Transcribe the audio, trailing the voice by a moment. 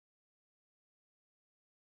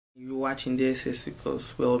If you're watching this, it's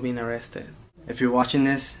because we're all being arrested. If you're watching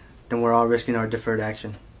this, then we're all risking our deferred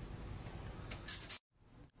action.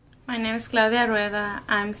 My name is Claudia.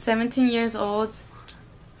 I'm 17 years old.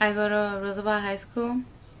 I go to Roosevelt High School.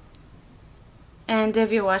 And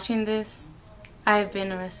if you're watching this, I've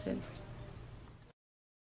been arrested.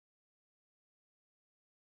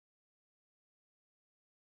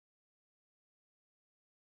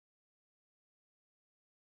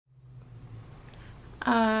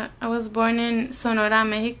 I was born in Sonora,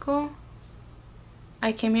 Mexico.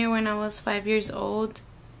 I came here when I was 5 years old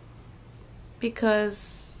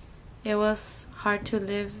because it was hard to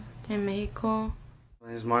live in Mexico. My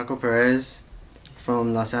name is Marco Perez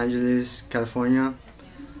from Los Angeles, California.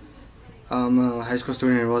 I'm a high school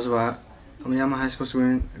student in Roosevelt. I'm a high school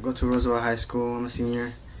student. I go to Roosevelt High School. I'm a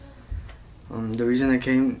senior. The reason I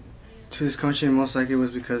came to this country most likely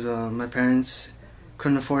was because my parents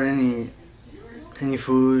couldn't afford any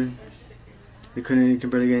food. They could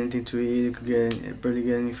barely get anything to eat. They could barely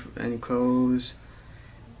get any clothes.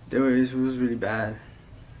 It was really bad.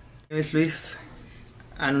 My name is Luis.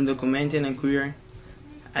 I'm undocumented and queer.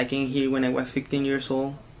 I came here when I was 15 years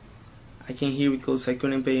old. I came here because I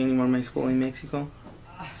couldn't pay anymore my school in Mexico.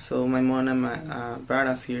 So my mom and my brought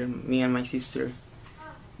us here, me and my sister.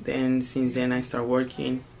 Then since then I started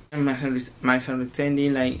working. And my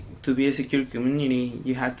understanding, like, to be a secure community,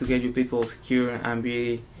 you have to get your people secure and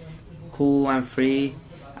be cool and free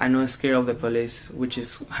and not scared of the police, which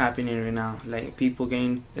is happening right now. Like, people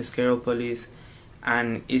getting scared of police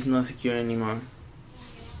and it's not secure anymore.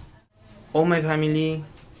 All my family,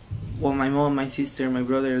 well, my mom, my sister, my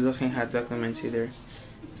brother doesn't have documents either,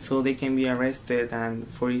 so they can be arrested and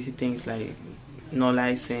for easy things like no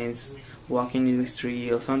license, walking in the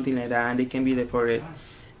street or something like that, and they can be deported.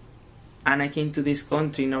 And I came to this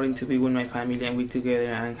country in order to be with my family and be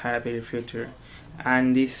together and have a better future.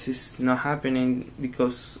 And this is not happening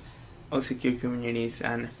because of secure communities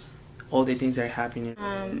and all the things that are happening.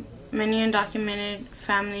 Many undocumented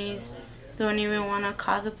families don't even want to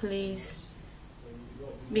call the police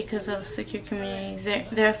because of secure communities.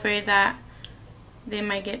 They're afraid that they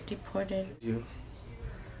might get deported.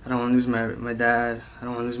 I don't want to lose my dad. I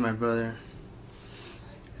don't want to lose my brother.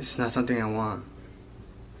 It's not something I want.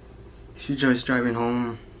 If you're just driving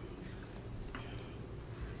home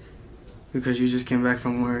because you just came back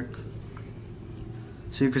from work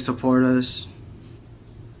so you could support us,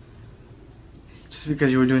 just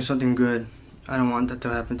because you were doing something good, I don't want that to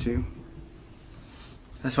happen to you.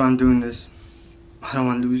 That's why I'm doing this. I don't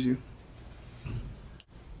want to lose you.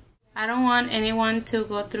 I don't want anyone to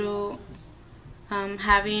go through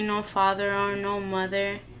having no father or no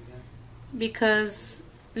mother, because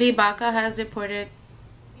Lee Baca has deported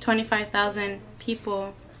 25,000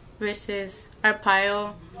 people versus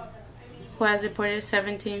Arpaio, who has deported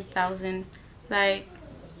 17,000. Like,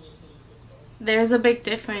 there's a big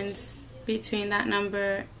difference between that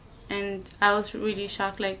number, and I was really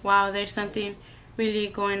shocked, like, wow, there's something really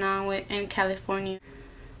going on in California.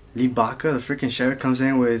 Lee Baca, the freaking sheriff, comes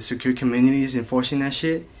in with secure communities enforcing that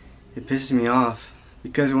shit. It pisses me off,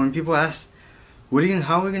 because when people ask, how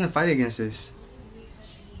are we gonna fight against this?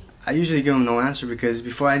 I usually give them no answer, because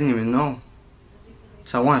before I didn't even know.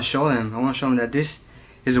 So I want to show them. That this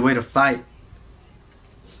is a way to fight.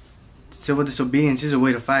 Civil disobedience is a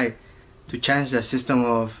way to fight, to challenge that system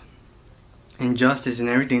of injustice and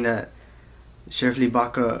everything that Sheriff Lee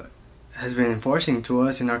Baca has been enforcing to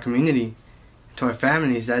us in our community, to our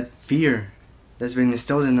families. That fear that's been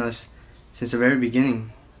instilled in us since the very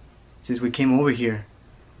beginning, since we came over here.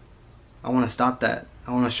 I want to stop that.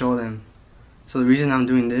 I want to show them. So the reason I'm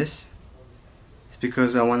doing this is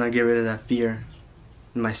because I want to get rid of that fear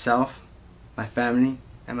in myself, my family,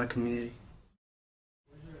 and my community.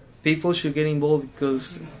 People should get involved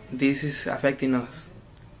because this is affecting us.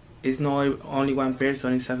 It's not only one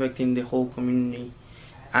person, it's affecting the whole community.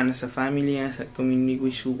 And as a family, as a community,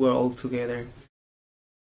 we should work all together.